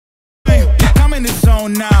I'm in the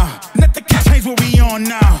zone now. Nothing can change what we on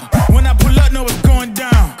now. When I pull up, know it's going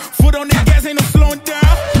down. Foot on the gas, ain't no slowing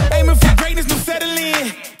down. Aiming for greatness, no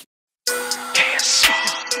settling.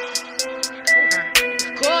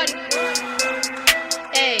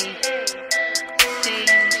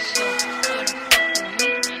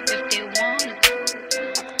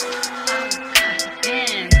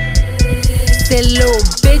 Say, little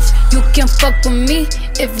bitch, you can fuck with me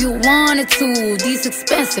if you wanted to. These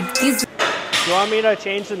expensive, these. You want me to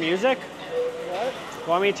change the music? What? You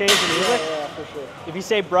want me to change the music? Yeah, for sure. If you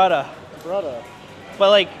say brudda. Brudda. But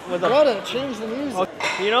like with Brudda, change the music.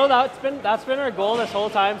 Okay. You know, that's been our goal this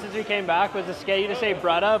whole time since we came back, was to get you to say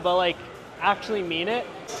brudda, but like actually mean it.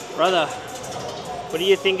 Brudda, what do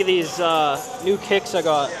you think of these new kicks I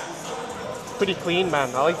got? Pretty clean,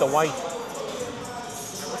 man. I like the white.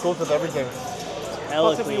 Goes with everything.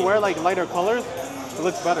 Hella Plus, clean. if you wear like lighter colors, it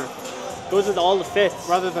looks better. Goes with all the fits.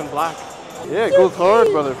 Rather than black. Yeah, it goes hard,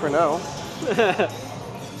 brother, for now.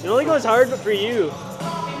 It only goes hard but for you.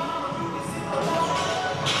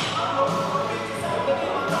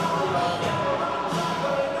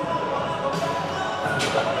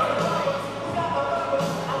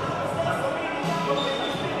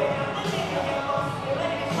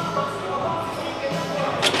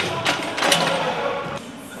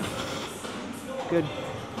 Good.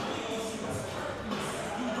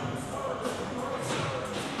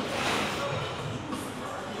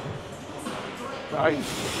 Nice.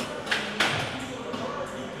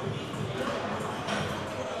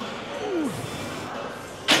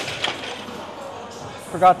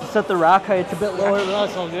 Forgot to set the rack height a bit lower, but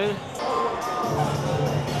that's all good.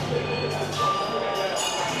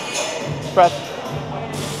 Press.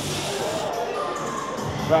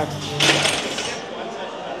 Back.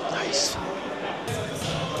 Nice.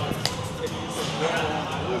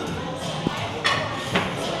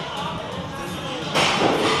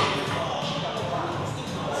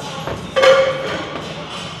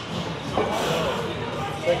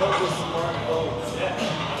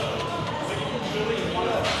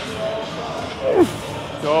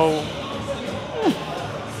 Go.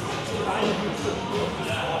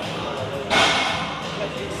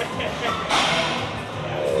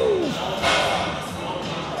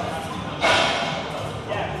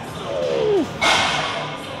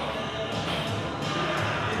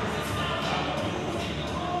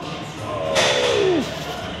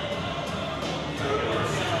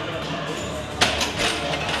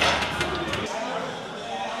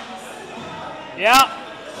 Yeah.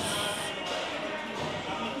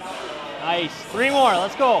 Nice. 3 more.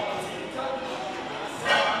 Let's go.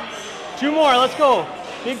 2 more. Let's go.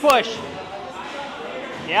 Big push.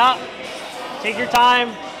 Yeah. Take your time.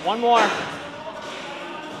 1 more.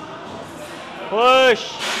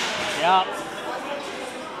 Push. Yeah.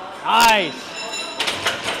 Nice.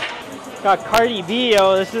 Got Cardi B,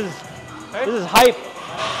 yo. This is hype.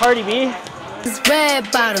 Cardi B. These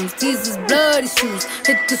red bottoms, these is bloody shoes.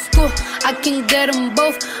 Hit the school, I can get them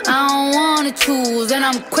both. I don't wanna choose, and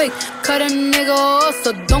I'm quick. Cut a nigga off,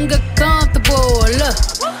 so don't get comfortable. Look,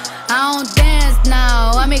 I don't dance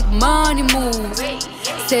now, I make money move.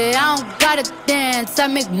 Say I don't gotta dance, I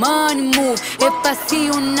make money move. If I see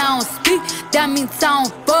you now speak, that means I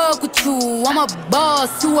don't fuck with you. I'm a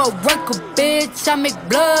boss, you a worker, bitch. I make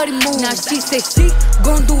bloody moves. Now she say she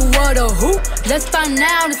gon' do what or who? Let's find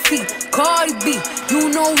out and see. Cardi B, you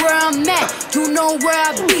know where I'm at, you know where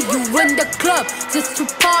I be. You in the club just to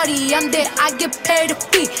party, I'm there, I get paid a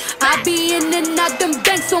fee. I be in and out them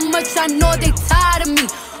banks so much, I know they tired of me.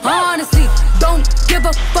 Honestly, don't give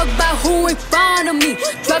a fuck about who in front of me.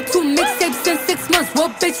 Drop 2 mixtapes in 6 months.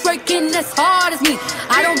 What bitch working as hard as me?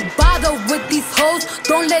 I don't bother with these hoes.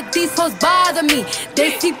 Don't let these hoes bother me.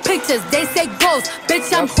 They see pictures, they say ghosts.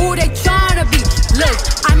 Bitch, I'm who they tryna be. Look,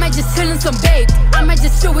 I might just chill in some babe. I might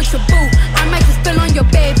just chill with your boo. I might just spill on your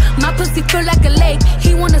babe. My pussy feel like a lake.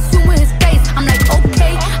 He wanna swim with his face. I'm like,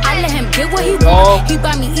 okay. I let him get what he want. He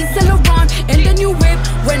buy me East Saint Laurent and the new whip.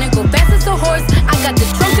 When it go fast as a horse, I got the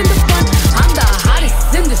trunk in the front. I'm the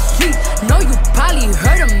hottest in the street. Know you probably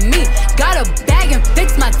heard of me. Got a bag and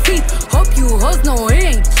fix my teeth. Hope you hoes know it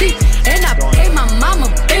ain't cheap. And I pay my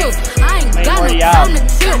mama bills. I ain't got no time to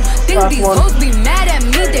chill. Think these hoes be mad at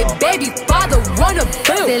me. They baby father run a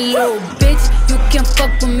bill. Say, little bitch, you can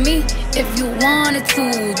fuck with me if you wanted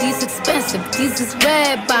to. These expensive, these is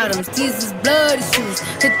red bottoms, these is bloody shoes.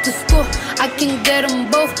 Hit the school, I can get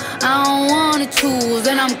them both. I don't wanna choose,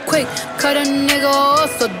 and I'm quick. Cut a nigga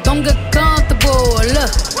off, so don't get comfortable.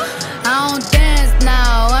 Look, I don't dance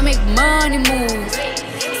now, I make money moves.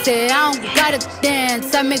 Say I don't gotta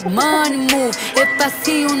dance, I make money move. If I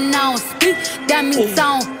see you now speak, that means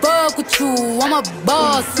I don't fuck with you. I'm a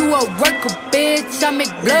boss, you a worker, bitch, I make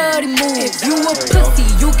bloody moves. If you a pussy,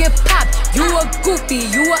 you get popped. You a goofy,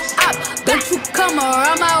 you a op. Don't you come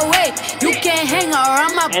around my way. You can't hang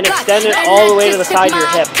around my block. And extend it all the way to the side of your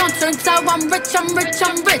hip. Turns out I'm rich, I'm rich,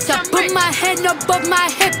 I'm rich. I put my hand above my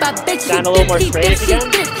hip. I bet you Stand a little more straight again.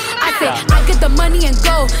 I say, I get the money and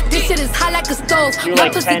go. This shit is hot like a stove. Do My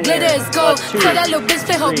like pussy 10 glitter here. is gold. Two, So that little bitch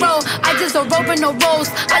play her three. role. I just a rope and no rolls.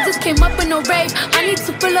 I just came up in a rave. I need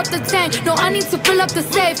to fill up the tank. No, I need to fill up the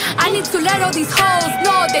safe. I need to let all these hoes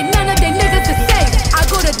know they none of they niggas is safe. I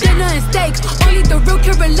go to dinner and steak. Only the real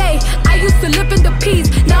can relate. I used to live in the peace.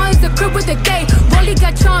 Now it's the crib with the gay. Rolly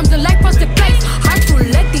got charms and like frosted flakes. Hard to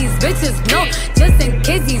let these bitches know. Just in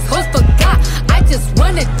case these hoes forgot. I just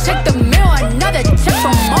wanna check the mail. Another check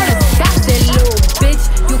from all the dots. That little bitch,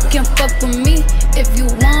 you can fuck with me if you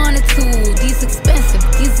wanted to. These expensive,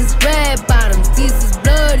 these is red bottoms, these is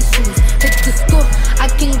bloody shoes. Hit the store, I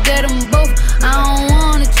can get them both. I don't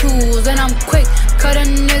wanna choose, and I'm quick. Cut a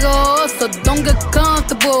nigga off, so don't get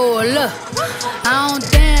comfortable. Look, I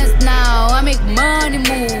don't dance now, I make money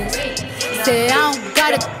move. Say I don't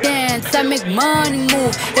gotta dance, I make money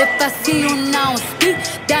move. If I see you now speak,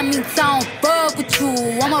 that means I don't fuck with you.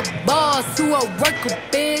 I'm a boss, you a worker,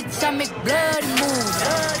 bitch. I make bloody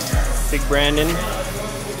moves. Big Brandon.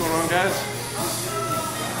 What's going on, guys?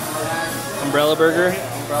 Umbrella Burger.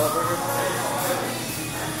 Umbrella burger.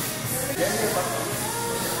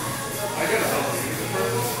 I get a double.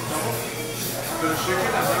 The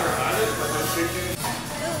chicken, I've never had it, but the chicken.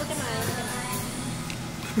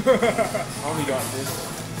 I only got this.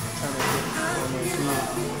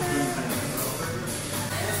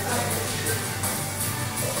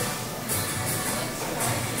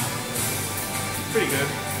 Pretty good.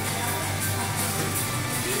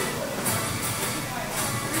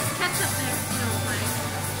 There's ketchup there. No, fine.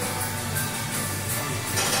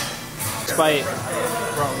 Spite.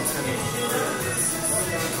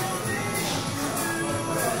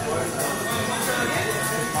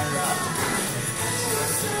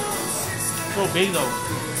 So big though.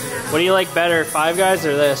 What do you like better, Five Guys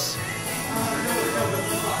or this?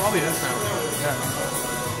 Probably this now. Yeah.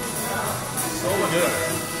 So good.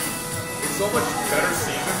 It's so much better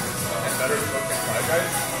seasoned and better cooked than Five Guys.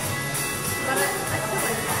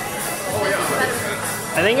 Oh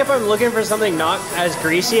yeah. I think if I'm looking for something not as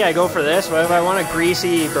greasy, I go for this. But if I want a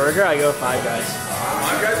greasy burger, I go Five Guys.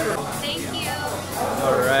 Five Guys were. Thank you.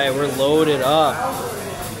 All right, we're loaded up.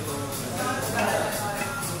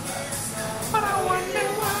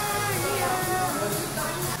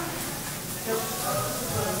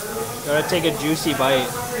 Gotta take a juicy bite.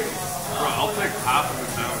 Bro, I'll take half of the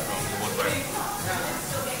sandwich for one bite.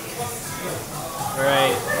 All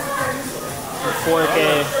right,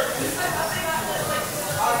 4K.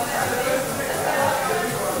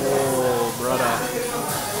 Oh, brother.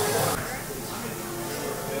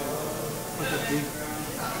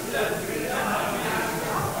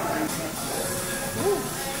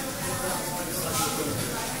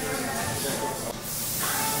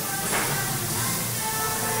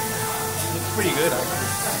 Looks pretty good, actually.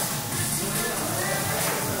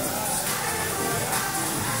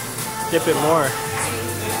 Dip it more.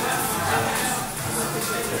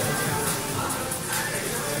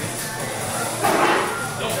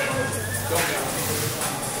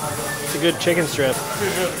 It's a good chicken strip.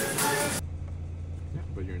 Yeah,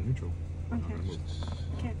 but you're in neutral.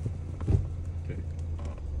 Okay. Okay.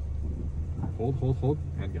 Hold,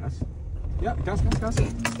 and gas. Yeah, gas.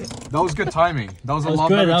 That was good timing. That was a lot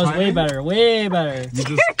better. That was timing. way better. You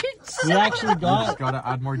just, We actually you got. just gotta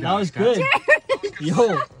add more gas. That was good.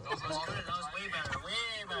 Yo.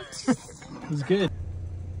 It was good.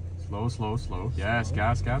 Slow. Yes,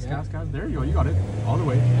 gas. There you go. You got it. All the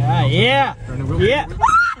way. Yeah. Turn the wheel. Yeah. Wheel.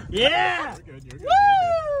 Yeah. You're good.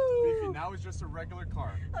 Beefy, now it's just a regular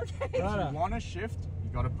car. Okay. If you want to shift, you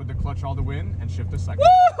gotta put the clutch all the way in and shift a second.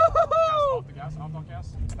 Off the gas.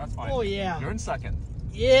 That's fine. Oh, yeah. You're in second.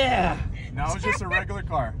 Yeah. Now it's just a regular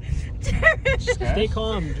car. Stay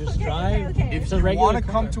calm. Just drive. Okay. If It's a you regular want to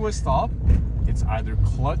car. come to a stop, it's either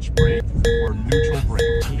clutch brake or neutral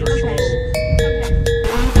brake. Your choice. Okay.